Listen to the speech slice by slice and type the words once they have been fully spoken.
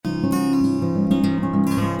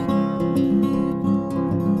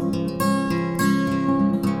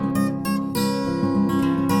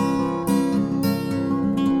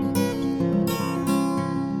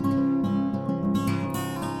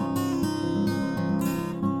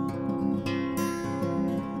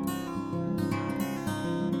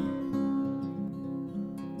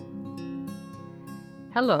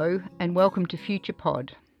Hello and welcome to FuturePod.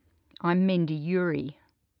 I'm Mendy Uri.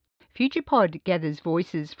 FuturePod gathers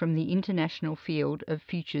voices from the international field of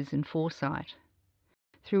Futures and Foresight.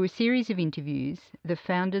 Through a series of interviews, the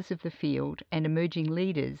founders of the field and emerging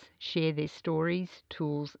leaders share their stories,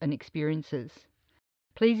 tools and experiences.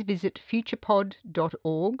 Please visit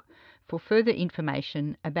futurepod.org for further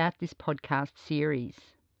information about this podcast series.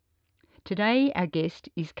 Today our guest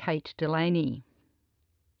is Kate Delaney.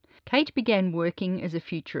 Kate began working as a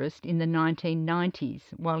futurist in the 1990s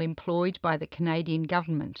while employed by the Canadian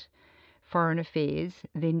government, Foreign Affairs,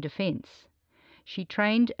 then Defence. She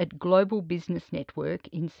trained at Global Business Network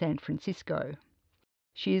in San Francisco.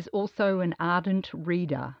 She is also an ardent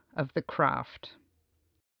reader of the craft.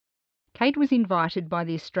 Kate was invited by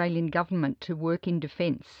the Australian government to work in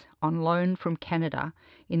defence on loan from Canada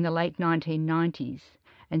in the late 1990s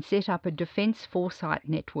and set up a Defence Foresight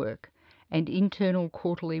network and internal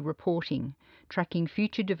quarterly reporting, tracking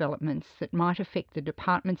future developments that might affect the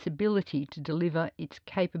department's ability to deliver its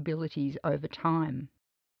capabilities over time.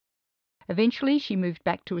 Eventually, she moved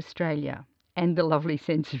back to Australia and the lovely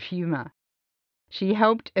sense of humour. She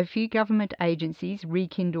helped a few government agencies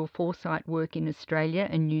rekindle foresight work in Australia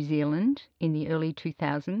and New Zealand in the early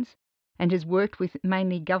 2000s and has worked with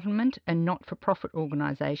mainly government and not-for-profit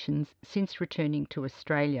organisations since returning to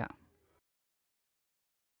Australia.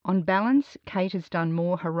 On balance, Kate has done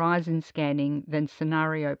more horizon scanning than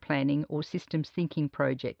scenario planning or systems thinking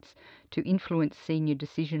projects to influence senior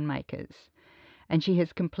decision makers, and she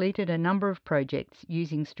has completed a number of projects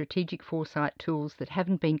using strategic foresight tools that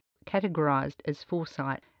haven't been categorised as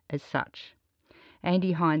foresight as such.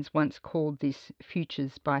 Andy Hines once called this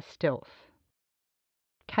futures by stealth.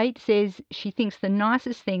 Kate says she thinks the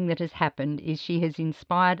nicest thing that has happened is she has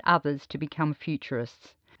inspired others to become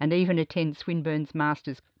futurists, and even attend Swinburne's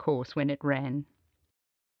master's course when it ran.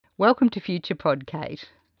 Welcome to FuturePod, Kate.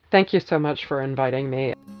 Thank you so much for inviting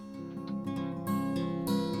me.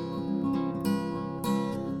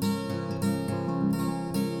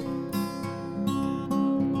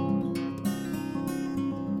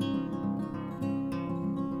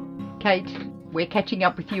 Kate, we're catching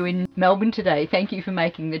up with you in Melbourne today. Thank you for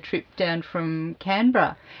making the trip down from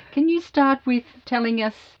Canberra. Can you start with telling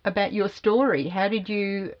us about your story? How did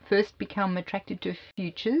you first become attracted to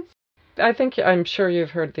futures? I'm sure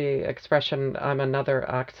you've heard the expression, I'm another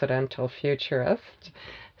accidental futurist.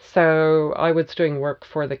 So I was doing work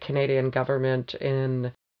for the Canadian government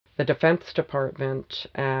in the Defence Department,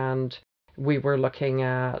 and we were looking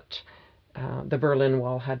at the Berlin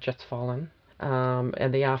Wall had just fallen.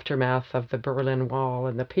 And the aftermath of the Berlin Wall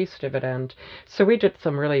and the peace dividend. So we did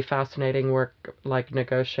some really fascinating work, like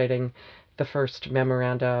negotiating the first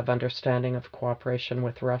memoranda of understanding of cooperation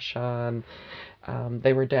with Russia, and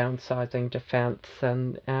they were downsizing defense,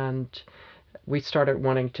 and we started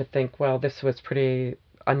wanting to think, well, this was pretty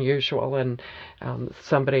unusual, and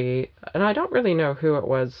somebody, and I don't really know who it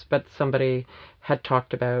was, but somebody had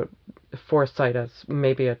talked about foresight as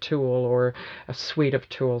maybe a tool or a suite of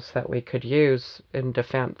tools that we could use in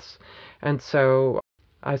defense. And so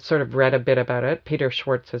I sort of read a bit about it, Peter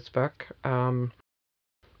Schwartz's book,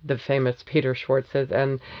 the famous Peter Schwartz's,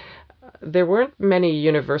 and there weren't many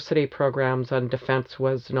university programs, and defense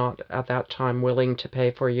was not at that time willing to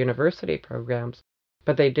pay for university programs,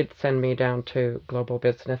 but they did send me down to Global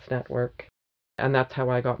Business Network, and that's how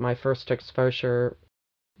I got my first exposure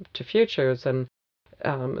to futures. And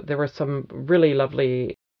there were some really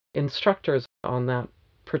lovely instructors on that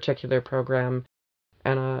particular program,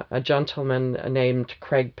 and a gentleman named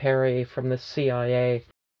Craig Perry from the CIA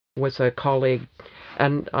was a colleague,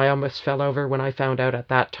 and I almost fell over when I found out at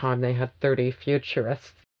that time they had 30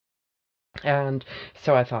 futurists. And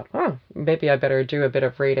so I thought, oh, maybe I better do a bit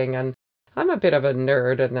of reading, and I'm a bit of a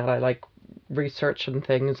nerd in that I like research and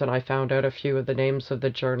things, and I found out a few of the names of the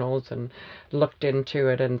journals and looked into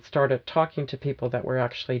it and started talking to people that were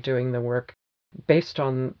actually doing the work based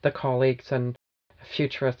on the colleagues and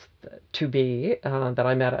futurists to be that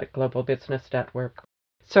I met at Global Business Network.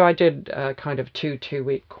 So I did kind of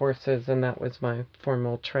two-week courses, and that was my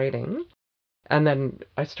formal training. And then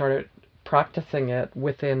I started practicing it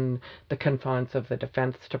within the confines of the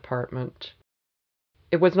Defense Department.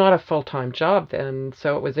 It was not a full-time job then,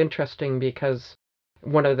 so it was interesting because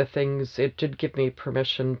one of the things it did give me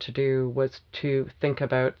permission to do was to think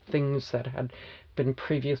about things that had been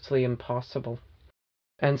previously impossible.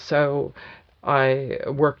 And so I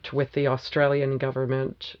worked with the Australian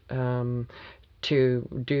government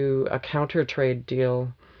to do a counter-trade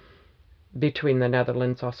deal between the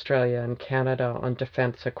Netherlands, Australia, and Canada on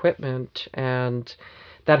defense equipment, and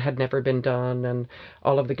that had never been done, and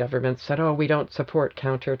all of the governments said, oh, we don't support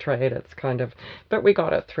counter trade. It's kind of, but we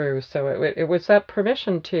got it through. So it was that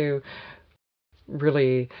permission to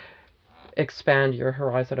really expand your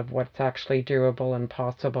horizon of what's actually doable and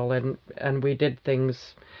possible, and we did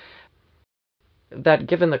things that,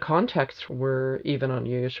 given the context, were even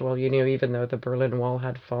unusual. Even though the Berlin Wall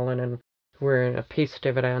had fallen and we're in a peace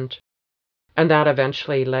dividend. And that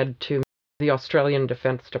eventually led to the Australian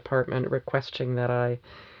Defence Department requesting that I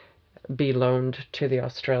be loaned to the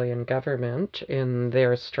Australian government in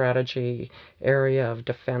their strategy area of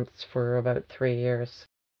defence for about 3 years.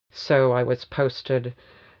 So I was posted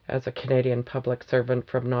as a Canadian public servant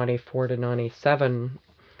from 94 to 97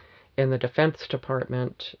 in the Defence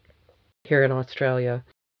Department here in Australia,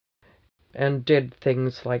 and did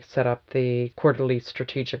things like set up the quarterly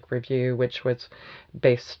strategic review, which was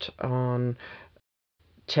based on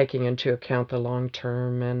taking into account the long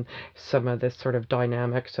term and some of the sort of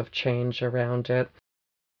dynamics of change around it.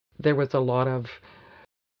 There was a lot of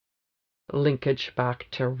linkage back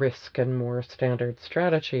to risk and more standard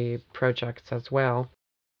strategy projects as well.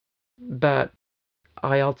 But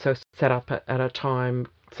I also set up at a time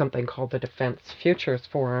something called the Defence Futures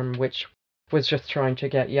Forum, which was just trying to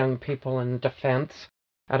get young people in defence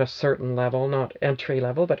at a certain level, not entry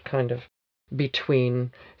level, but kind of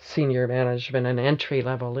between senior management and entry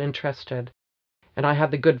level interested. And I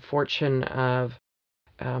had the good fortune of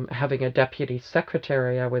having a deputy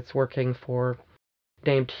secretary I was working for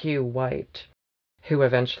named Hugh White, who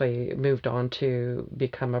eventually moved on to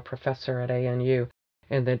become a professor at ANU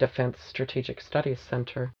in the Defence Strategic Studies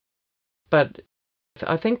Center. But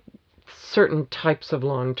I think certain types of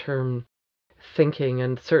long-term thinking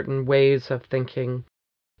and certain ways of thinking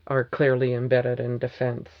are clearly embedded in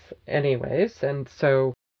defense anyways. And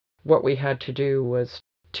so what we had to do was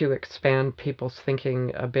to expand people's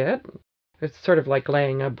thinking a bit. It's sort of like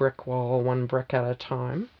laying a brick wall, one brick at a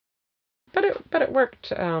time. But it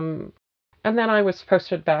worked. And then I was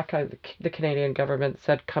posted back. The Canadian government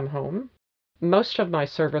said, come home. Most of my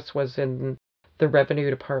service was in the Revenue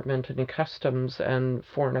Department and Customs and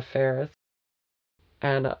Foreign Affairs.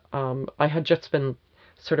 And I had just been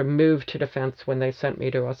sort of moved to defense when they sent me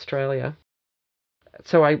to Australia.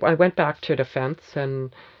 So I went back to defense,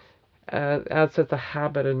 and as is a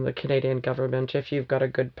habit in the Canadian government, if you've got a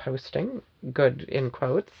good posting, good in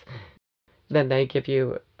quotes, then they give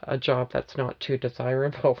you a job that's not too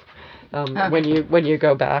desirable when you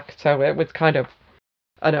go back. So it was kind of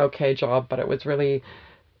an okay job, but it was really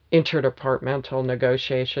interdepartmental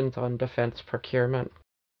negotiations on defense procurement.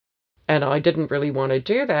 And I didn't really want to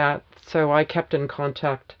do that, so I kept in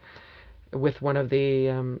contact with one of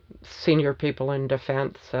the senior people in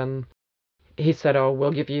defense, and he said, oh,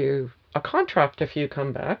 we'll give you a contract if you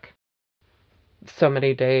come back so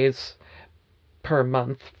many days per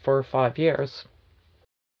month for 5 years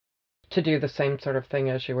to do the same sort of thing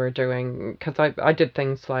as you were doing, because I did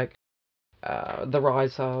things like the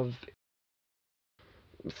rise of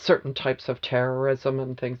certain types of terrorism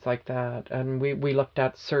and things like that, and we looked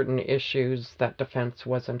at certain issues that defense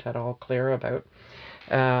wasn't at all clear about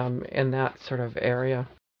in that sort of area.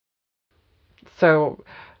 So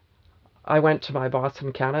I went to my boss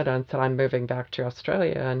in Canada and said, I'm moving back to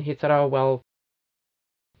Australia, and he said, oh, well,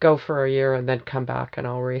 go for a year and then come back and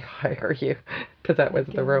I'll rehire you, because that was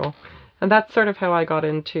the rule. And that's sort of how I got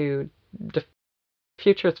into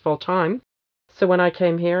Futures full time. So when I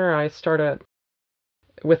came here, I started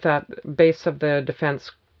with that base of the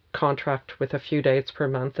defense contract with a few days per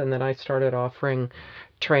month, and then I started offering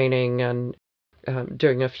training and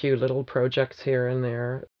doing a few little projects here and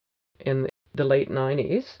there in the late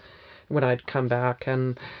 90s when I'd come back,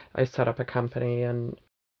 and I set up a company and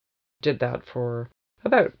did that for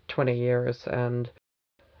about 20 years, and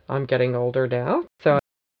I'm getting older now, so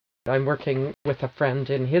I'm working with a friend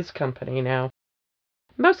in his company now,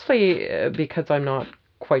 mostly because I'm not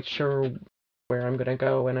quite sure where I'm going to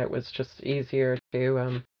go, and it was just easier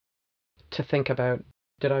to think about,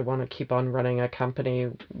 did I want to keep on running a company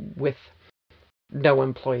with no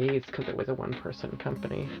employees, because it was a one-person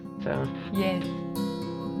company. So yes.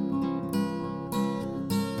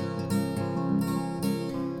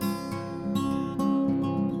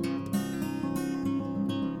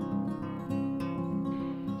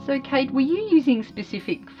 So, Kate, were you using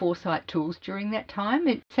specific foresight tools during that time?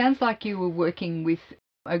 It sounds like you were working with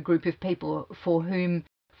a group of people for whom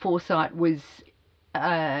foresight was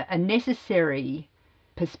a necessary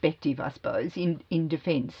perspective, I suppose, in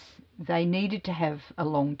defence. They needed to have a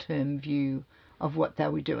long-term view of what they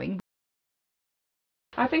were doing.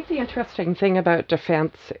 I think the interesting thing about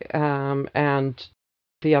defence and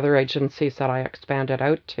the other agencies that I expanded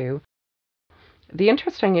out to The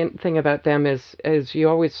interesting thing about them is you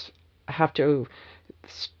always have to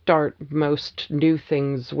start most new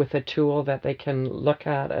things with a tool that they can look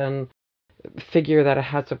at and figure that it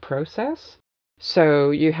has a process. So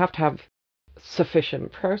you have to have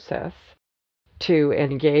sufficient process to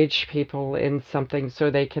engage people in something so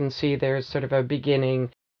they can see there's sort of a beginning,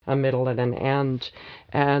 a middle, and an end.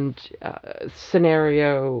 And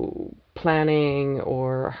scenario planning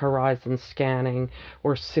or horizon scanning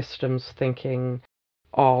or systems thinking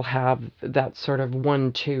all have that sort of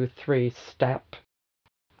 1, 2, 3 step.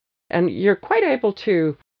 And you're quite able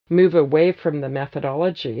to move away from the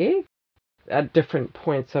methodology at different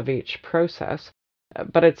points of each process.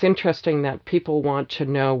 But it's interesting that people want to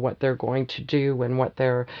know what they're going to do and what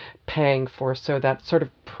they're paying for. So that sort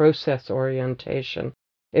of process orientation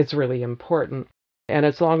is really important. And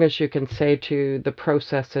as long as you can say to the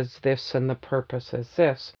process is this and the purpose is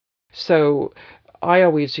this. So I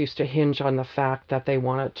always used to hinge on the fact that they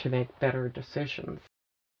wanted to make better decisions.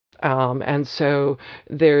 And so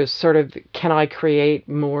there's sort of, can I create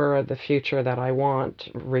more of the future that I want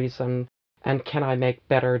reason, and can I make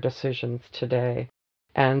better decisions today?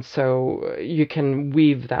 And so you can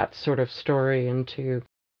weave that sort of story into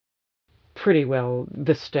pretty well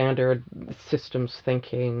the standard systems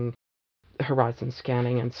thinking, horizon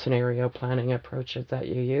scanning, and scenario planning approaches that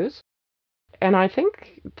you use. And I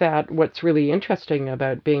think that what's really interesting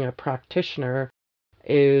about being a practitioner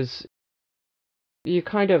is you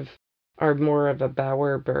kind of are more of a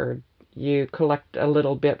bowerbird. You collect a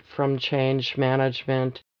little bit from change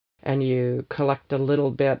management, and you collect a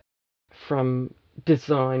little bit from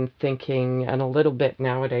design thinking, and a little bit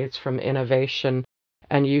nowadays from innovation,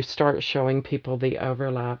 and you start showing people the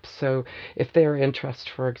overlap. So if their interest,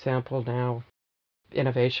 for example, now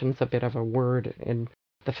innovation's a bit of a word in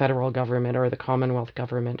the federal government or the Commonwealth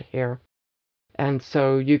government here. And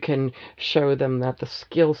so you can show them that the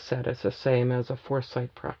skill set is the same as a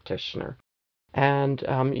foresight practitioner. And,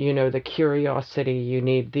 the curiosity you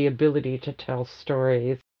need, the ability to tell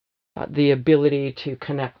stories, the ability to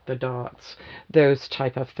connect the dots, those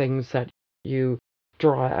type of things that you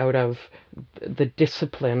draw out of the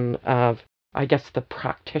discipline of, I guess, the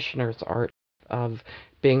practitioner's art of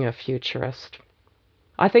being a futurist.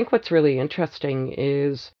 I think what's really interesting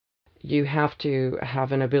is you have to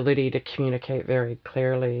have an ability to communicate very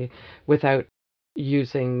clearly without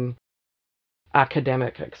using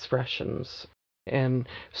academic expressions in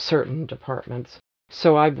certain departments.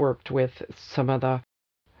 So I've worked with some of the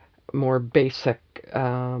more basic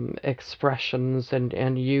expressions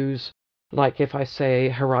and use, like if I say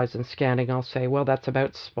horizon scanning, I'll say, well, that's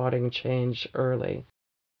about spotting change early.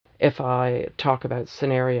 If I talk about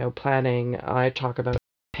scenario planning, I talk about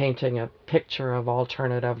painting a picture of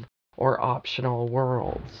alternative or optional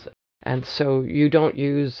worlds. And so you don't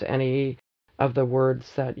use any of the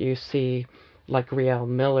words that you see, like Riel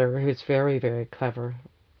Miller, who's very, very clever,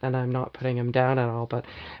 and I'm not putting him down at all, but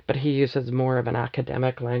he uses more of an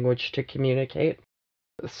academic language to communicate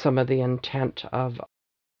some of the intent of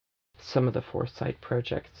some of the foresight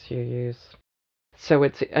projects you use. So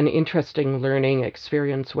it's an interesting learning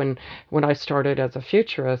experience. When I started as a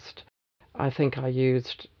futurist, I think I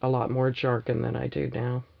used a lot more jargon than I do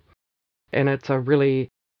now. And it's a really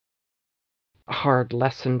hard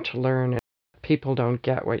lesson to learn. People don't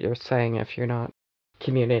get what you're saying if you're not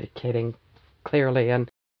communicating clearly. And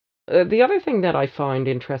the other thing that I find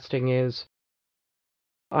interesting is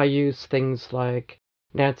I use things like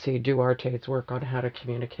Nancy Duarte's work on how to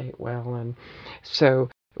communicate well. And so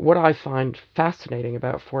what I find fascinating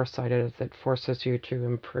about foresight is it forces you to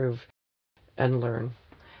improve and learn.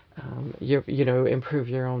 Improve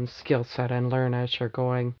your own skill set and learn as you're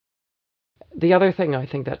going. The other thing I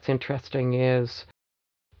think that's interesting is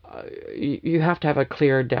you have to have a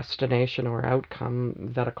clear destination or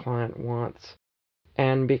outcome that a client wants.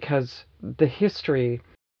 And because the history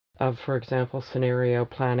of, for example, scenario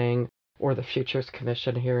planning or the Futures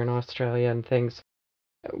Commission here in Australia and things,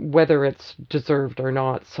 whether it's deserved or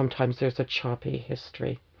not, sometimes there's a choppy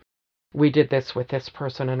history. We did this with this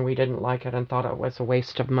person and we didn't like it and thought it was a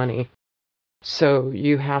waste of money. So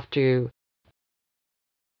you have to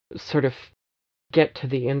sort of get to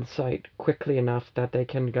the insight quickly enough that they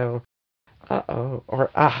can go, uh-oh,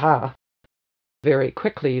 or aha, very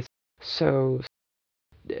quickly. So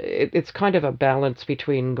it's kind of a balance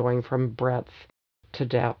between going from breadth to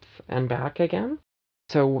depth and back again.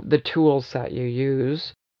 So the tools that you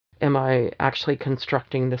use, am I actually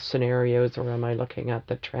constructing the scenarios or am I looking at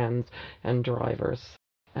the trends and drivers?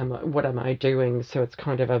 And what am I doing? So it's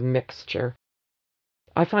kind of a mixture.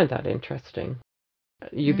 I find that interesting.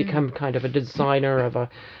 You become kind of a designer of a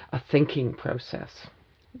thinking process.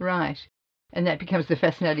 Right. And that becomes the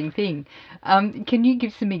fascinating thing. Can you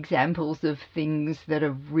give some examples of things that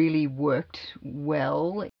have really worked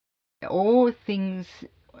well, or things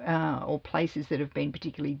or places that have been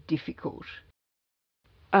particularly difficult?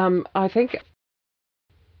 I think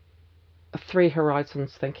three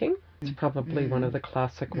horizons thinking is probably one of the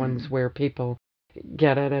classic ones where people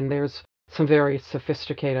get it, and there's some very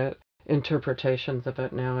sophisticated interpretations of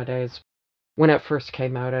it nowadays. When it first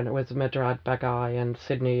came out and it was Madrad Bagai in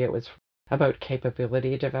Sydney, it was about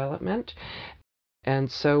capability development. And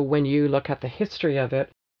so when you look at the history of it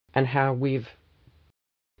and how we've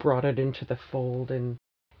brought it into the fold in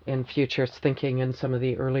futures thinking and some of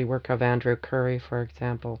the early work of Andrew Curry, for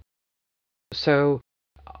example. So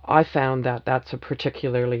I found that that's a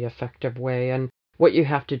particularly effective way. And what you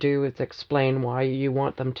have to do is explain why you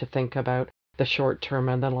want them to think about the short term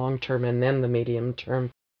and the long term and then the medium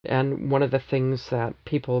term. And one of the things that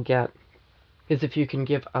people get is if you can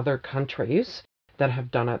give other countries that have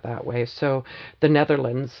done it that way. So the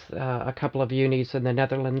Netherlands, a couple of unis in the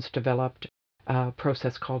Netherlands developed a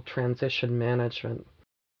process called transition management,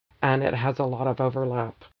 and it has a lot of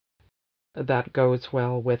overlap that goes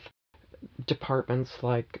well with departments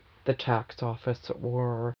like the tax office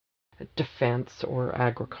or defense or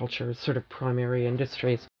agriculture, sort of primary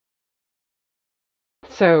industries.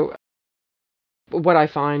 So what I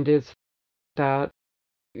find is that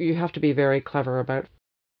you have to be very clever about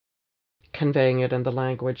conveying it in the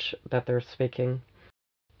language that they're speaking,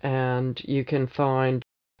 and you can find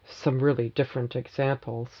some really different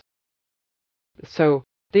examples. So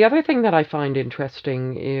the other thing that I find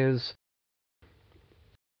interesting is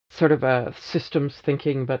sort of a systems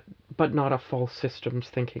thinking, but not a full systems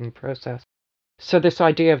thinking process. So this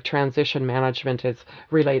idea of transition management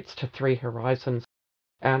relates to three horizons,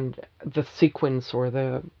 and the sequence or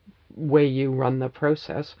the way you run the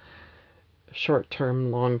process: short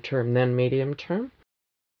term, long term, then medium term.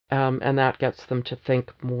 And that gets them to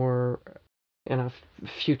think more in a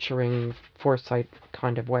futuring foresight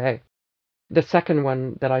kind of way. The second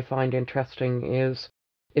one that I find interesting is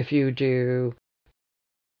if you do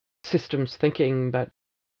systems thinking, but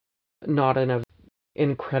not in an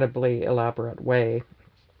incredibly elaborate way.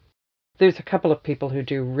 There's a couple of people who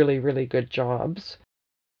do really, really good jobs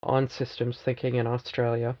on systems thinking in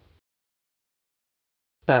Australia.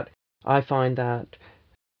 But I find that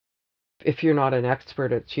if you're not an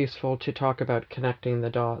expert, it's useful to talk about connecting the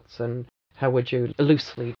dots and how would you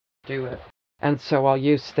loosely do it. And so I'll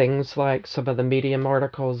use things like some of the Medium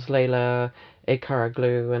articles, Leila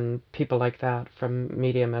Akaraglu and people like that from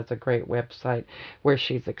Medium as a great website where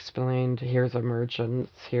she's explained, here's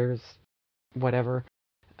emergence, here's whatever.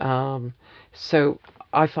 So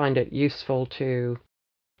I find it useful to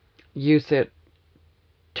use it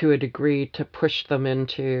to a degree to push them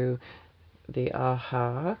into the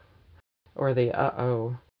aha or the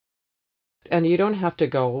uh-oh. And you don't have to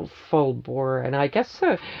go full bore. And I guess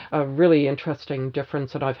a really interesting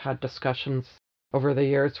difference that I've had discussions over the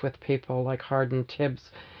years with people like Hardin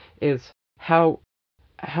Tibbs is how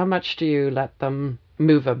much do you let them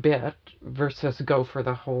move a bit versus go for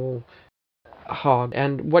the whole hog,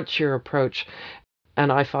 and what's your approach?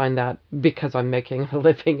 And I find that because I'm making a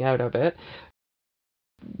living out of it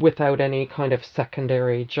without any kind of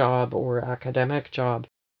secondary job or academic job,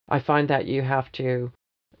 I find that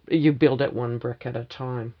you build it one brick at a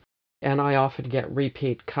time. And I often get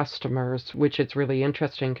repeat customers, which is really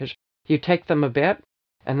interesting because you take them a bit,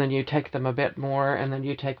 and then you take them a bit more, and then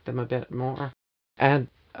you take them a bit more. And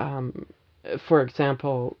for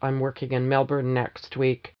example, I'm working in Melbourne next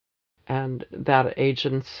week, and that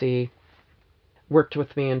agency worked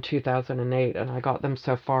with me in 2008, and I got them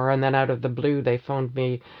so far. And then out of the blue, they phoned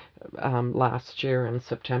me last year in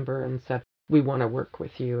September and said, we want to work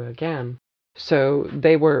with you again. So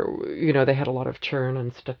they they had a lot of churn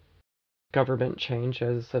and government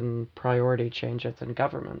changes and priority changes in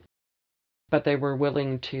government. But they were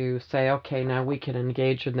willing to say, okay, now we can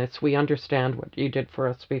engage in this. We understand what you did for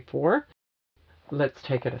us before. Let's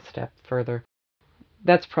take it a step further.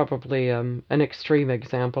 That's probably an extreme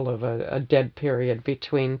example of a dead period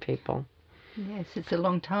between people. Yes, it's a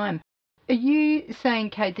long time. Are you saying,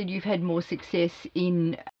 Kate, that you've had more success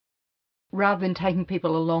in, rather than taking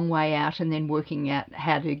people a long way out and then working out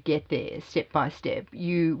how to get there step by step,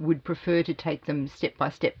 you would prefer to take them step by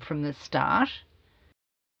step from the start?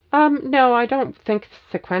 No, I don't think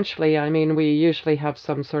sequentially. I mean, we usually have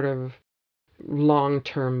some sort of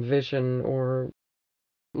long-term vision or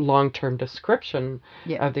long-term description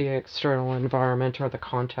of the external environment or the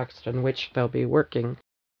context in which they'll be working.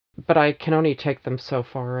 but I can only take them so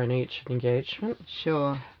far in each engagement.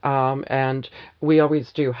 Sure. And we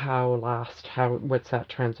always do how last, what's that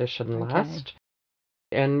transition last.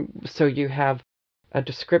 And so you have a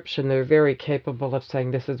description. They're very capable of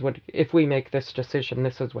saying, this is what, if we make this decision,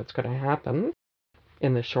 this is what's going to happen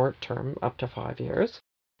in the short term, up to 5 years.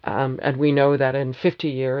 And we know that in 50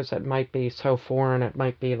 years, it might be so foreign, it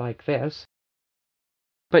might be like this.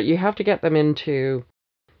 But you have to get them into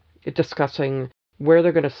discussing where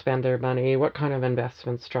they're going to spend their money, what kind of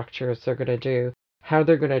investment structures they're going to do, how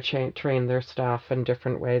they're going to train their staff in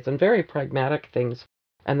different ways, and very pragmatic things.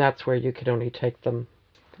 And that's where you can only take them.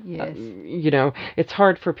 Yes. It's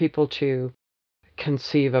hard for people to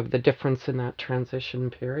conceive of the difference in that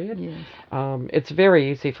transition period. Yes. It's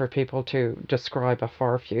very easy for people to describe a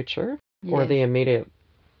far future or the immediate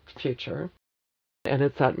future. And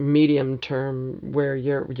it's that medium term where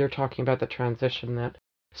you're talking about the transition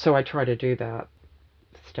so I try to do that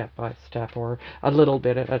step by step or a little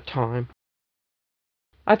bit at a time.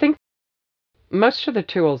 I think most of the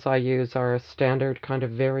tools I use are a standard kind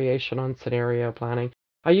of variation on scenario planning.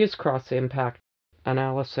 I use cross-impact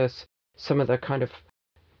analysis, some of the kind of,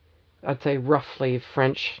 I'd say, roughly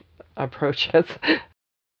French approaches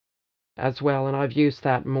as well, and I've used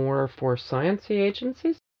that more for sciencey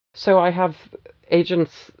agencies. So I have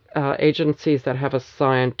agencies that have a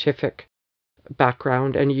scientific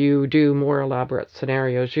background, and you do more elaborate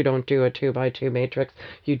scenarios. You don't do a 2x2 matrix,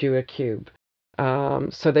 you do a cube.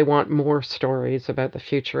 So they want more stories about the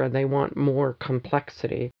future, and they want more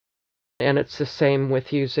complexity. And it's the same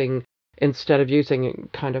with instead of using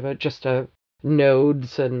kind of just a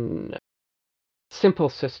nodes and simple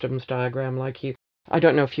systems diagram, I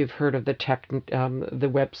don't know if you've heard of the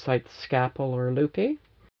website Scapel or Loopy.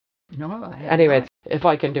 No, I haven't. Anyway, if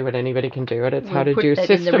I can do it, anybody can do it. It's We'll how to put do that in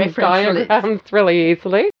the systems reference diagrams really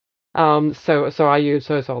easily. So I use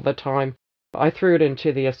those all the time. I threw it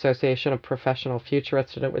into the Association of Professional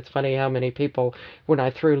Futurists, and it's funny how many people, when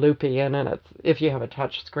I threw Loopy in, and if you have a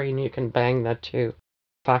touch screen, you can bang the two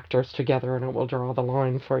factors together and it will draw the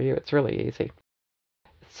line for you. It's really easy.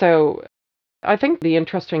 So I think the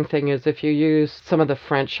interesting thing is if you use some of the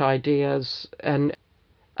French ideas and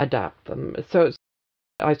adapt them. So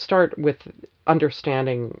I start with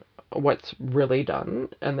understanding what's really done,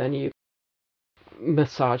 and then you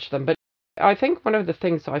massage them. But I think one of the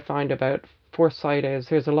things I find about foresight is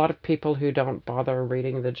there's a lot of people who don't bother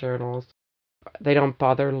reading the journals. They don't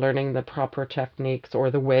bother learning the proper techniques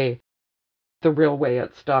or the real way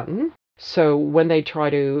it's done. So when they try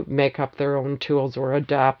to make up their own tools or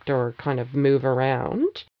adapt or kind of move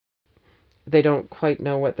around, they don't quite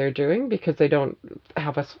know what they're doing because they don't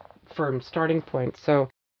have a firm starting point. So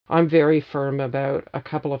I'm very firm about a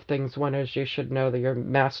couple of things. One is you should know that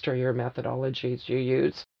master your methodologies you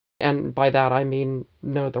use. And by that I mean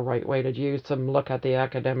know the right way to use them, look at the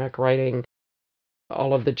academic writing,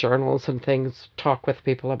 all of the journals and things, talk with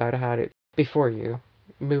people about how to, before you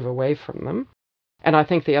move away from them. And I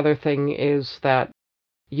think the other thing is that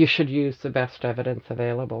you should use the best evidence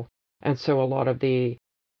available. And so a lot of the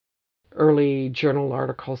early journal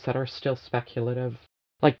articles that are still speculative,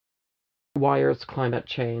 like Wire's climate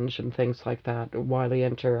change and things like that, Wiley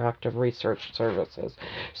Interactive Research Services.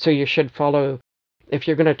 So you should follow, if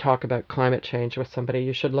you're going to talk about climate change with somebody,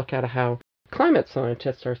 you should look at how climate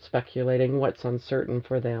scientists are speculating, what's uncertain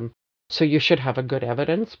for them. So you should have a good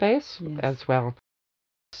evidence base as well.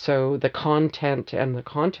 So the content and the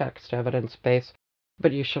context evidence base,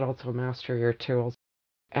 but you should also master your tools.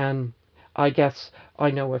 And I guess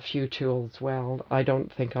I know a few tools well. I don't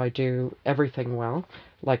think I do everything well,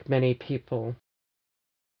 like many people.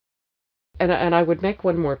 And I would make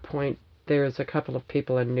one more point. There's a couple of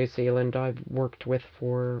people in New Zealand I've worked with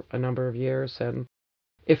for a number of years, and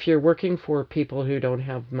if you're working for people who don't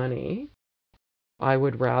have money, I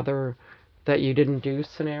would rather that you didn't do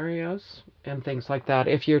scenarios and things like that.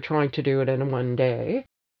 If you're trying to do it in one day,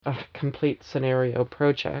 a complete scenario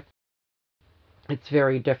project, it's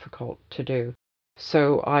very difficult to do.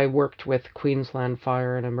 So I worked with Queensland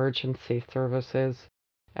Fire and Emergency Services,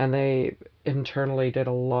 and they internally did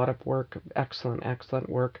a lot of work, excellent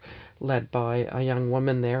work, led by a young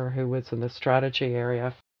woman there who was in the strategy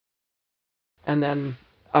area. And then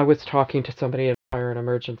I was talking to somebody in Fire and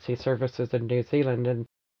Emergency Services in New Zealand, and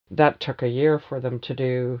that took a year for them to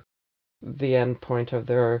do the end point of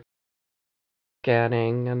their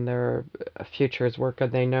scanning and their futures work,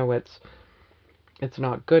 and they know it's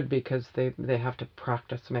not good because they have to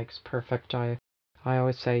practice makes perfect. I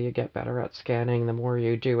always say you get better at scanning the more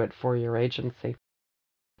you do it for your agency.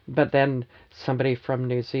 But then somebody from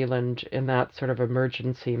New Zealand in that sort of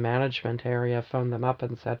emergency management area phoned them up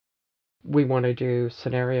and said, we want to do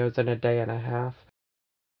scenarios in a day and a half.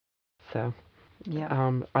 So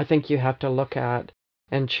I think you have to look at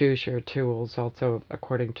and choose your tools also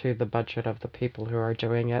according to the budget of the people who are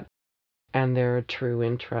doing it and their true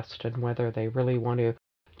interest in whether they really want to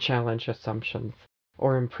challenge assumptions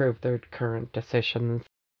or improve their current decisions,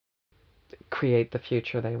 create the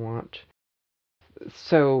future they want.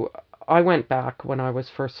 So I went back when I was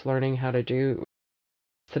first learning how to do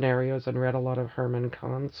scenarios and read a lot of Herman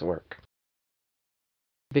Kahn's work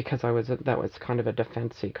because that was kind of a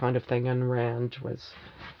defensey kind of thing, and Rand was,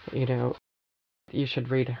 you should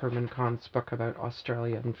read Herman Kahn's book about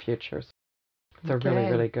Australian futures. It's a really,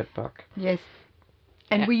 really good book. Yes.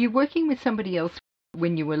 And were you working with somebody else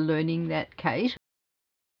when you were learning that, Kate?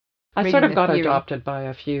 I sort of got adopted by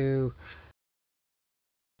a few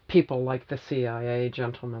people like the CIA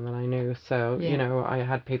gentleman that I knew, so, I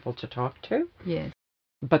had people to talk to. Yes.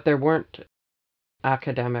 But there weren't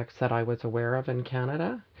academics that I was aware of in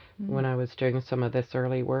Canada when I was doing some of this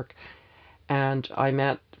early work. And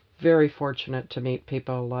I very fortunate to meet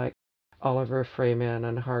people like Oliver Freeman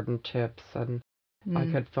and Hardin Tips, and I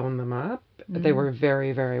could phone them up. They were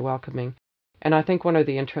very, very welcoming. And I think one of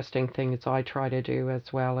the interesting things I try to do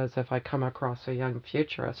as well is if I come across a young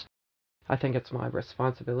futurist, I think it's my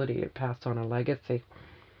responsibility to pass on a legacy.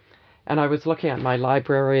 And I was looking at my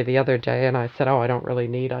library the other day and I said, I don't really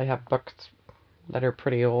need, I have books that are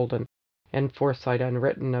pretty old and foresight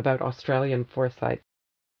unwritten about Australian foresight.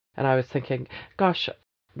 And I was thinking, gosh,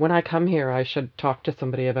 when I come here, I should talk to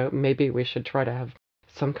somebody about maybe we should try to have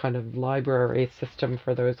some kind of library system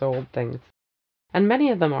for those old things. And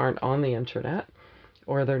many of them aren't on the internet,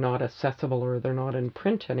 or they're not accessible, or they're not in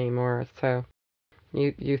print anymore. So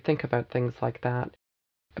you think about things like that.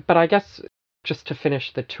 But I guess just to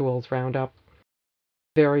finish the tools roundup,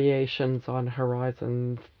 variations on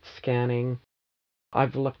horizon scanning.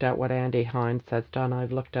 I've looked at what Andy Hines has done.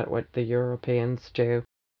 I've looked at what the Europeans do.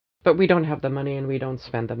 But we don't have the money and we don't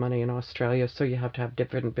spend the money in Australia, so you have to have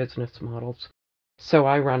different business models. So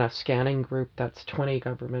I run a scanning group that's 20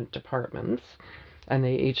 government departments, and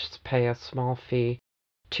they each pay a small fee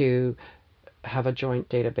to have a joint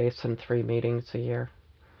database and 3 meetings a year.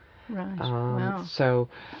 Right. Wow. So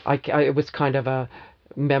it was kind of a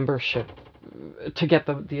membership to get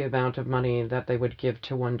the amount of money that they would give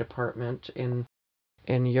to one department in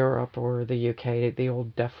Europe or the UK, the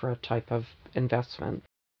old DEFRA type of investment.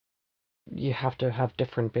 You have to have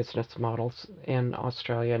different business models in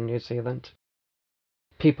Australia and New Zealand.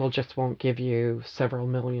 People just won't give you several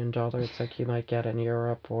 $1 million like you might get in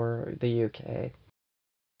Europe or the UK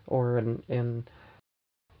or in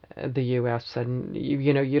the US. And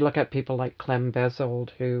you look at people like Clem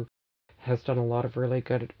Bezold, who has done a lot of really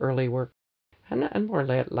good early work and more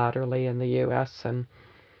laterally in the US, and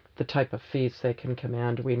the type of fees they can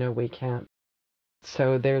command, we know we can't.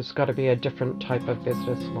 So there's got to be a different type of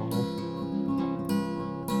business model.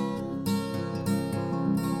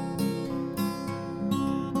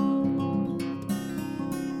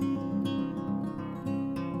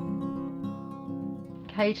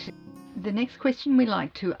 Kate, the next question we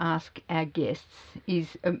like to ask our guests is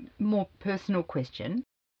a more personal question.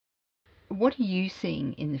 What are you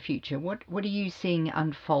seeing in the future? What are you seeing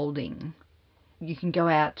unfolding? You can go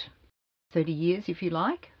out 30 years if you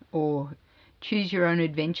like, or choose your own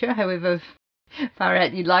adventure, however far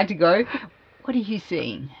out you'd like to go. What are you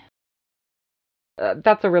seeing?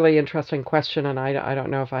 That's a really interesting question, and I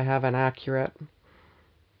don't know if I have an accurate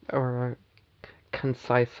or a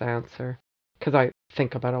concise answer, because I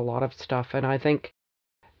think about a lot of stuff, and I think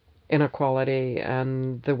inequality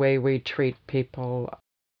and the way we treat people,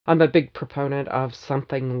 I'm a big proponent of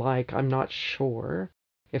something like, I'm not sure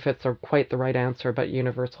if it's quite the right answer, but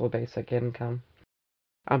universal basic income.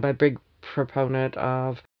 I'm a big proponent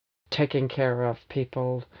of taking care of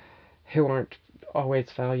people who aren't always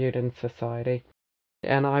valued in society.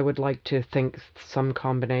 And I would like to think some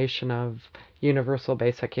combination of universal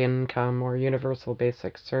basic income or universal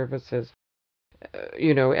basic services,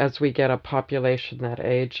 as we get a population that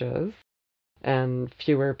ages and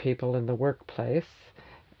fewer people in the workplace,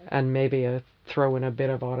 and maybe throw in a bit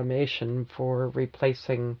of automation for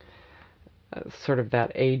replacing sort of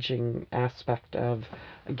that aging aspect of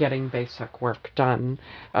getting basic work done.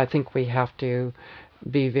 I think we have to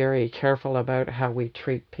be very careful about how we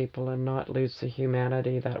treat people and not lose the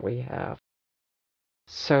humanity that we have.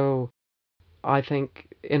 So I think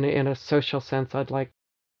in a social sense, I'd like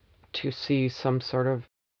to see some sort of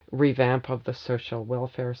revamp of the social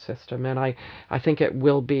welfare system. And I think it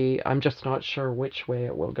will be, I'm just not sure which way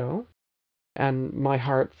it will go. And my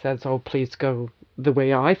heart says, oh, please go the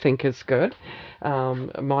way I think is good.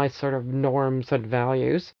 My sort of norms and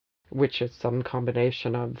values which is some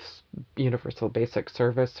combination of universal basic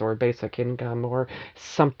service or basic income or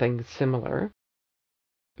something similar.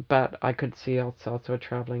 But I could see us also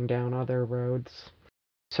traveling down other roads.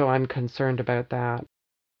 So I'm concerned about that.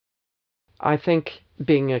 I think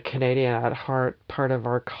being a Canadian at heart, part of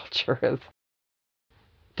our culture is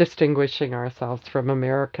distinguishing ourselves from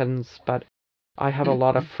Americans, but I have a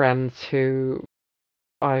lot of friends who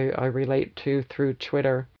I relate to through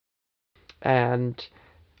Twitter, and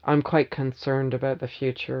I'm quite concerned about the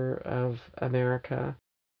future of America.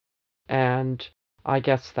 And I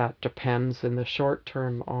guess that depends in the short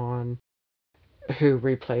term on who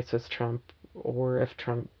replaces Trump, or if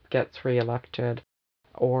Trump gets reelected,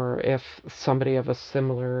 or if somebody of a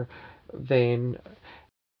similar vein.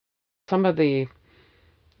 Some of the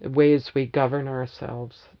ways we govern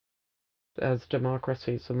ourselves as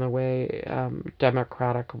democracies and the way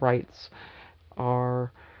democratic rights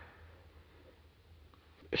are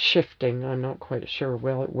shifting. I'm not quite sure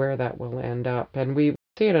where that will end up. And we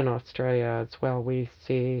see it in Australia as well. We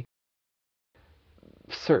see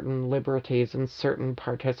certain liberties and certain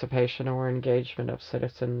participation or engagement of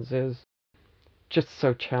citizens is just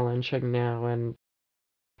so challenging now. And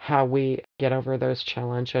how we get over those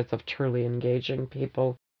challenges of truly engaging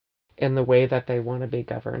people in the way that they want to be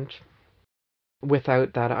governed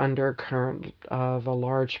without that undercurrent of a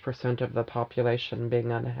large percent of the population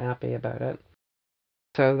being unhappy about it.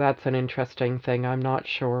 So that's an interesting thing. I'm not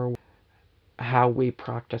sure how we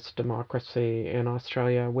practice democracy in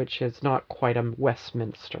Australia, which is not quite a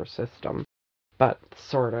Westminster system, but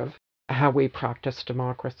sort of how we practice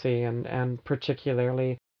democracy and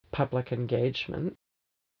particularly public engagement,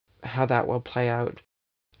 how that will play out.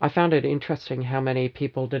 I found it interesting how many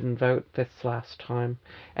people didn't vote this last time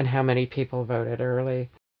and how many people voted early.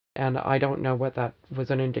 And I don't know what that was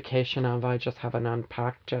an indication of. I just haven't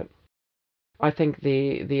unpacked it. I think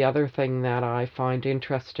the other thing that I find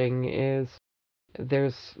interesting is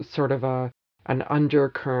there's sort of an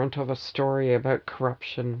undercurrent of a story about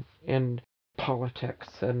corruption in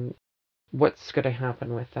politics and what's going to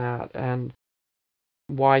happen with that and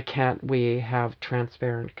why can't we have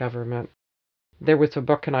transparent government. There was a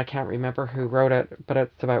book, and I can't remember who wrote it, but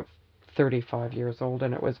it's about 35 years old,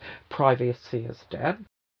 and it was Privacy is Dead.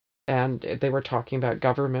 And they were talking about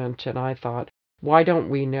government, and I thought, why don't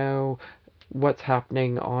we know what's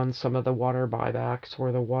happening on some of the water buybacks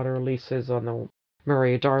or the water leases on the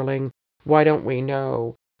Murray-Darling? Why don't we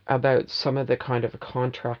know about some of the kind of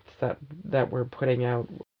contracts that we're putting out?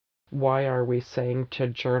 Why are we saying to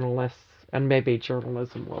journalists, and maybe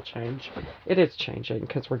journalism will change. It is changing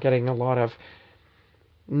because we're getting a lot of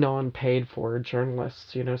non-paid for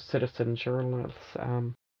journalists, citizen journalists.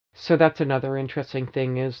 So that's another interesting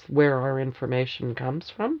thing is where our information comes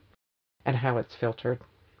from and how it's filtered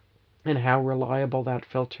and how reliable that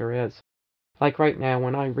filter is. Like right now,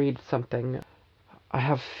 when I read something, I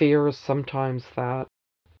have fears sometimes that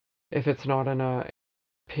if it's not in a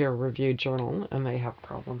peer-reviewed journal, and they have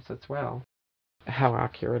problems as well, how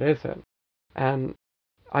accurate is it? And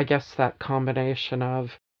I guess that combination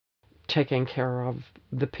of taking care of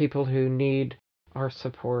the people who need our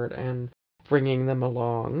support and bringing them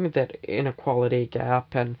along, that inequality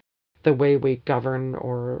gap and the way we govern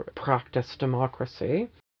or practice democracy.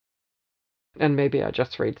 And maybe I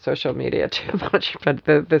just read social media too much, but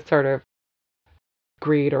the sort of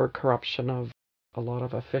greed or corruption of a lot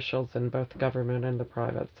of officials in both government and the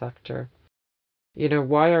private sector.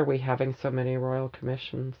 Why are we having so many royal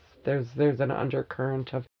commissions? There's an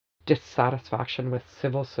undercurrent of dissatisfaction with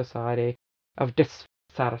civil society, of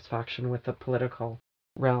dissatisfaction with the political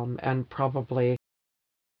realm, and probably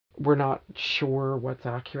we're not sure what's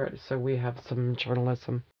accurate, so we have some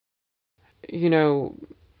journalism.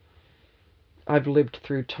 I've lived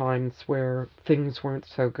through times where things weren't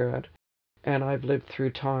so good, and I've lived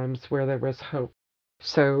through times where there was hope.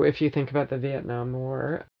 So if you think about the Vietnam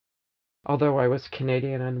War, although I was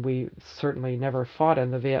Canadian and we certainly never fought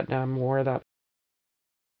in the Vietnam War, that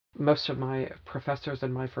most of my professors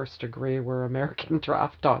in my first degree were American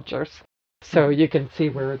draft dodgers. So you can see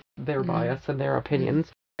where their bias and their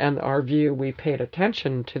opinions and our view, we paid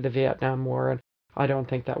attention to the Vietnam War, and I don't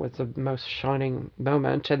think that was the most shining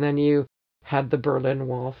moment. And then you had the Berlin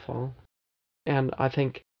Wall fall. And I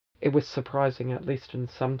think it was surprising, at least in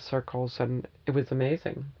some circles, and it was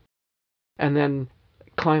amazing. And then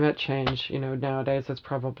climate change, nowadays is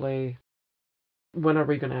probably, when are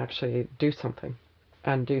we going to actually do something?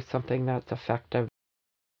 And do something that's effective.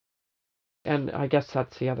 And I guess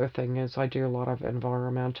that's the other thing is I do a lot of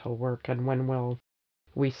environmental work, and when will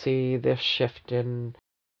we see this shift in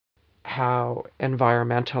how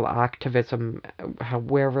environmental activism,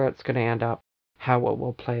 wherever it's going to end up, how it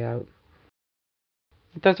will play out.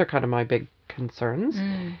 Those are kind of my big concerns.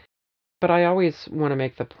 But I always want to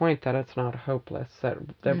make the point that it's not hopeless,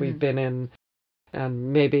 that we've been in,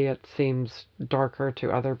 and maybe it seems darker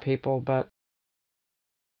to other people, but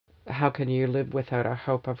how can you live without a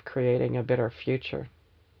hope of creating a better future?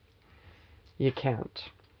 You can't.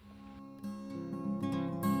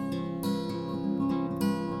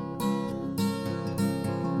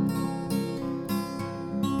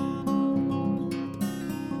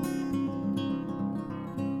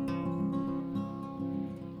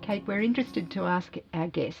 Kate, we're interested to ask our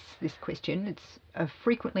guests this question. It's a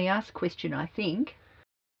frequently asked question, I think.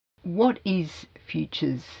 What is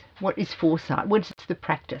futures? What is foresight? What's the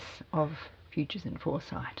practice of futures and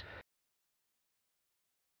foresight?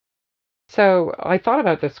 So I thought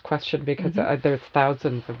about this question because there's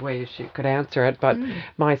thousands of ways you could answer it, but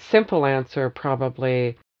my simple answer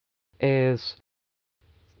probably is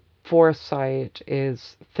foresight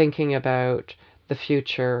is thinking about the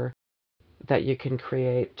future that you can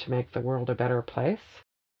create to make the world a better place.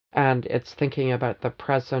 And it's thinking about the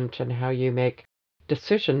present and how you make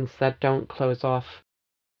decisions that don't close off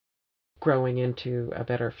growing into a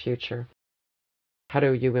better future. How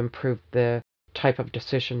do you improve the type of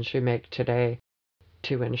decisions you make today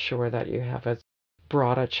to ensure that you have as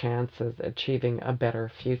broad a chance of achieving a better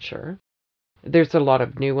future? There's a lot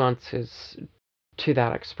of nuances to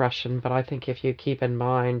that expression, but I think if you keep in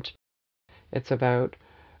mind it's about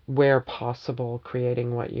where possible,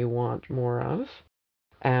 creating what you want more of,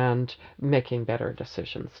 and making better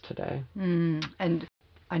decisions today. And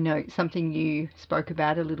I know something you spoke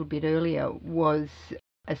about a little bit earlier was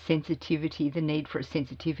a sensitivity, the need for a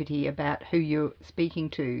sensitivity about who you're speaking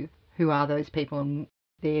to, who are those people, and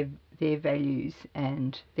their values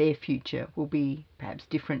and their future will be perhaps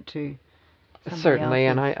different to certainly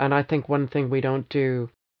else's. and I think one thing we don't do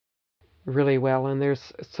really well, and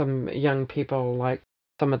there's some young people, like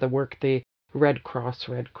some of the work the Red Cross,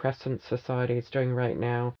 Red Crescent Society is doing right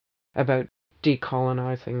now about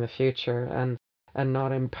decolonizing the future and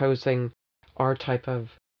not imposing our type of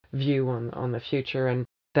view on the future. And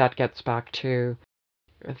that gets back to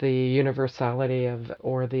the universality of,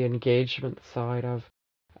 or the engagement side of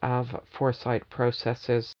foresight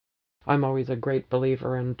processes. I'm always a great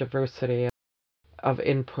believer in diversity of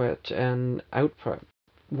input and output.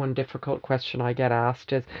 One difficult question I get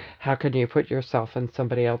asked is, how can you put yourself in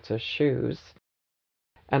somebody else's shoes?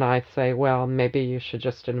 And I say, well, maybe you should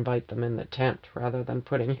just invite them in the tent rather than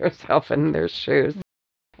putting yourself in their shoes.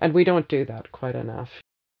 And we don't do that quite enough.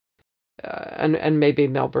 And maybe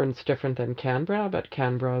Melbourne's different than Canberra, but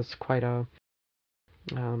Canberra's quite a...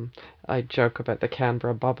 I joke about the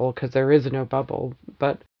Canberra bubble because there is no bubble,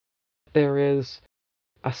 but there is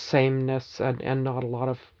a sameness and not a lot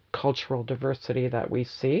of cultural diversity that we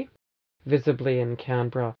see visibly in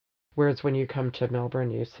Canberra, whereas when you come to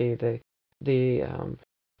Melbourne, you see the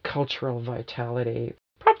cultural vitality,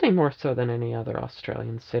 probably more so than any other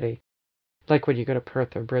Australian city. Like when you go to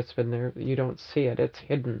Perth or Brisbane, there you don't see it; it's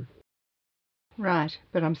hidden. Right,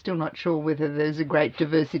 but I'm still not sure whether there's a great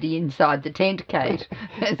diversity inside the tent, Kate.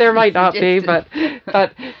 There might not be, but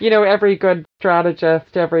every good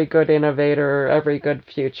strategist, every good innovator, every good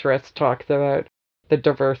futurist talks about the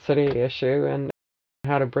diversity issue and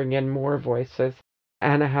how to bring in more voices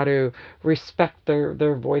and how to respect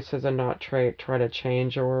their voices and not try to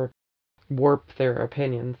change or warp their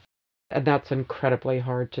opinions. And that's incredibly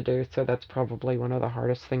hard to do, so that's probably one of the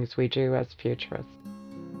hardest things we do as futurists.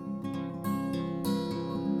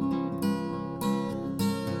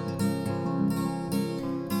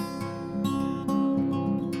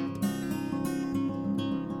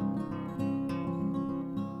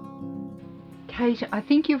 Kate, I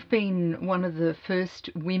think you've been one of the first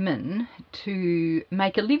women to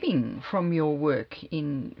make a living from your work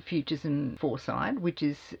in Futures and Foresight, which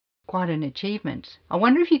is quite an achievement. I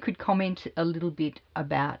wonder if you could comment a little bit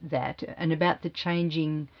about that and about the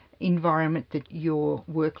changing environment that your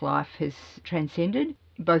work life has transcended,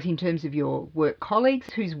 both in terms of your work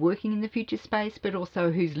colleagues, who's working in the future space, but also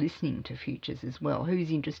who's listening to Futures as well, who's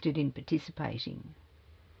interested in participating.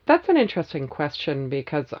 That's an interesting question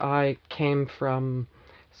because I came from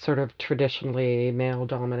sort of traditionally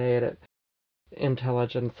male-dominated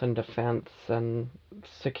intelligence and defense and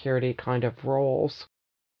security kind of roles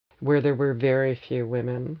where there were very few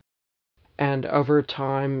women. And over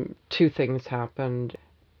time, two things happened.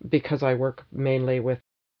 Because I work mainly with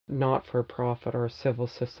not-for-profit or civil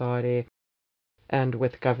society and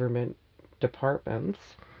with government departments,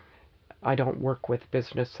 I don't work with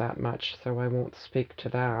business that much, so I won't speak to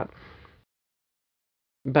that.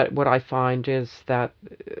 But what I find is that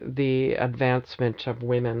the advancement of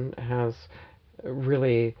women has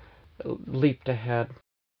really leaped ahead.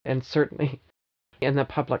 And certainly in the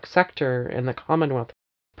public sector, in the Commonwealth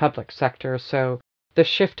public sector. So the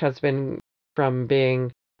shift has been from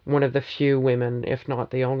being one of the few women, if not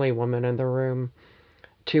the only woman in the room,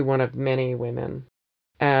 to one of many women.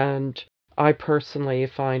 And I personally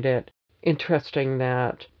find it interesting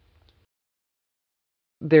that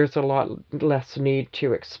there's a lot less need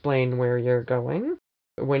to explain where you're going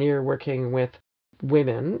when you're working with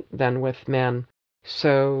women than with men.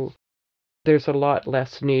 So there's a lot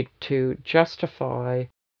less need to justify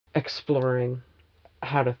exploring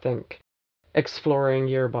how to think, exploring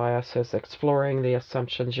your biases, exploring the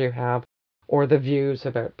assumptions you have, or the views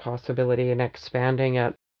about possibility, and expanding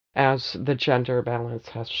it as the gender balance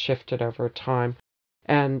has shifted over time.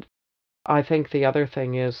 And I think the other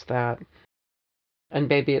thing is that, and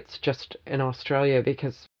maybe it's just in Australia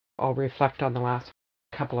because I'll reflect on the last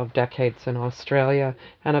couple of decades in Australia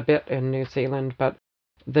and a bit in New Zealand, but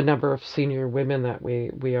the number of senior women that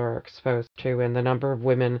we are exposed to and the number of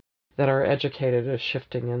women that are educated is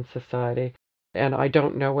shifting in society. And I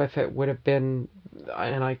don't know if it would have been,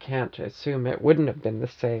 and I can't assume it wouldn't have been the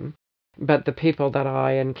same, but the people that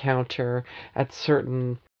I encounter at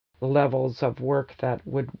certain levels of work that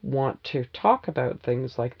would want to talk about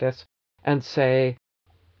things like this and say,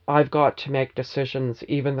 I've got to make decisions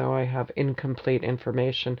even though I have incomplete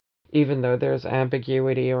information, even though there's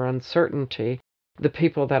ambiguity or uncertainty. The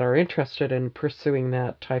people that are interested in pursuing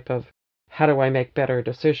that type of how do I make better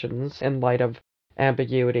decisions in light of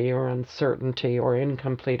ambiguity or uncertainty or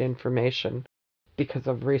incomplete information because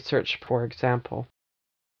of research, for example.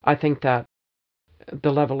 I think that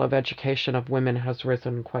the level of education of women has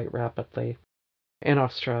risen quite rapidly in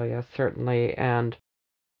Australia, certainly, and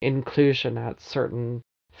inclusion at certain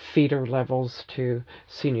feeder levels to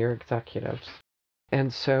senior executives.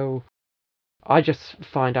 And so I just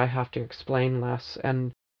find I have to explain less,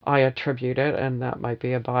 and I attribute it, and that might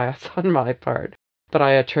be a bias on my part, but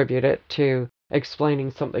I attribute it to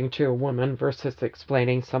explaining something to a woman versus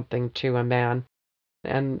explaining something to a man.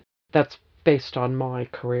 And that's based on my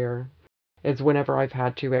career, is whenever I've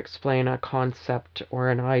had to explain a concept or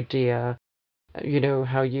an idea,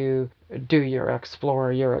 how you do your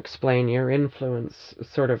explore, your explain, your influence,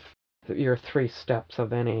 sort of your 3 steps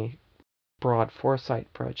of any broad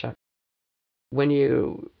foresight project. When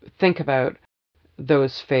you think about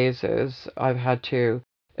those phases, I've had to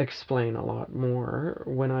explain a lot more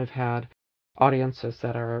when I've had audiences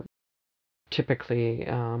that are typically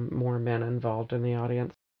more men involved in the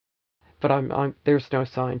audience. But there's no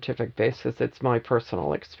scientific basis. It's my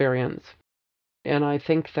personal experience. And I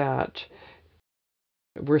think that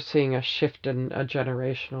we're seeing a shift in a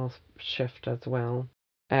generational shift as well.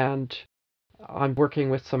 And I'm working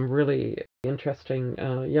with some really interesting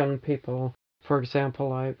young people. For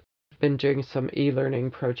example, I've been doing some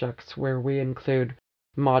e-learning projects where we include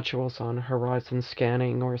modules on horizon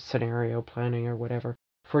scanning or scenario planning or whatever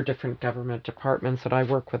for different government departments. And I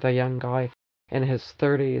work with a young guy in his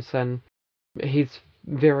 30s, and he's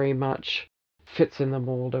very much fits in the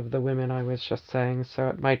mold of the women I was just saying. So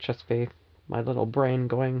it might just be my little brain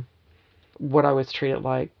going what I was treated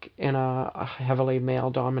like in a heavily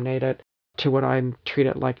male-dominated to what I'm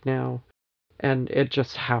treated like now. And it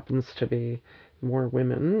just happens to be more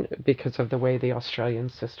women because of the way the Australian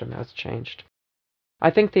system has changed. I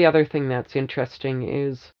think the other thing that's interesting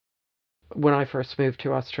is when I first moved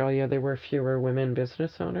to Australia, there were fewer women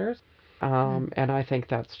business owners. And I think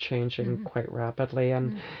that's changing quite rapidly.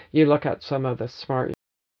 And you look at some of the smart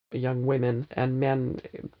young women and men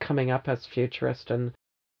coming up as futurists, and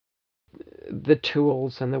the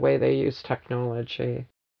tools and the way they use technology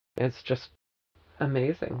is just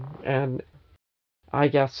amazing. And I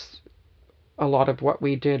guess a lot of what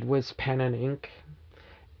we did was pen and ink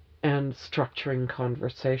and structuring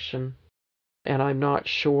conversation. And I'm not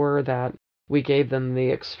sure that we gave them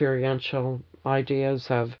the experiential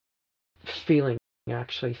ideas of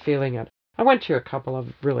actually feeling it. I went to a couple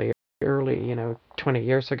of really early, 20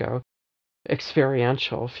 years ago,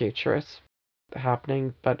 experiential futurists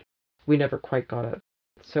happening, but we never quite got it.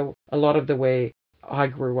 So a lot of the way I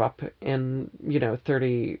grew up in,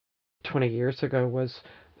 30, 20 years ago was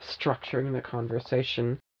structuring the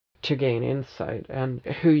conversation to gain insight, and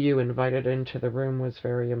who you invited into the room was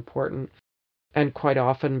very important. And quite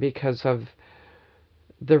often, because of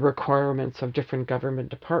the requirements of different government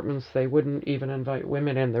departments, they wouldn't even invite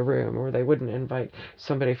women in the room, or they wouldn't invite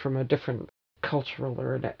somebody from a different cultural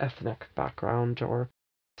or an ethnic background, or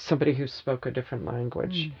somebody who spoke a different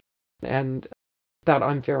language. And that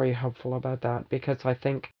I'm very hopeful about that, because I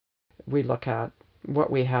think we look at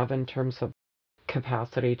what we have in terms of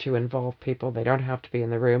capacity to involve people. They don't have to be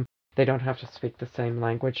in the room. They don't have to speak the same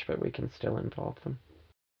language, but we can still involve them.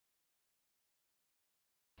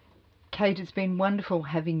 Kate, it's been wonderful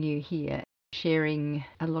having you here, sharing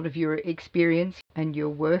a lot of your experience and your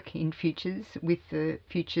work in Futures with the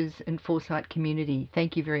Futures and Foresight community.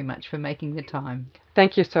 Thank you very much for making the time.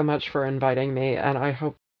 Thank you so much for inviting me, and I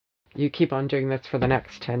hope you keep on doing this for the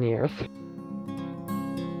next 10 years.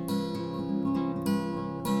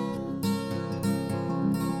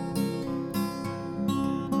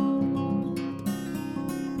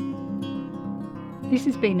 This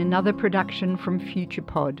has been another production from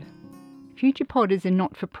FuturePod. FuturePod is a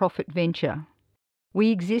not-for-profit venture.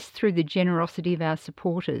 We exist through the generosity of our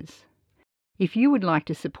supporters. If you would like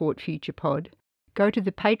to support FuturePod, go to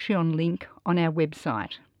the Patreon link on our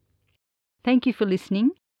website. Thank you for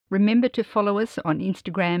listening. Remember to follow us on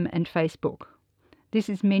Instagram and Facebook. This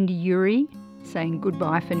is Mendy Yuri saying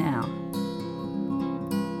goodbye for now.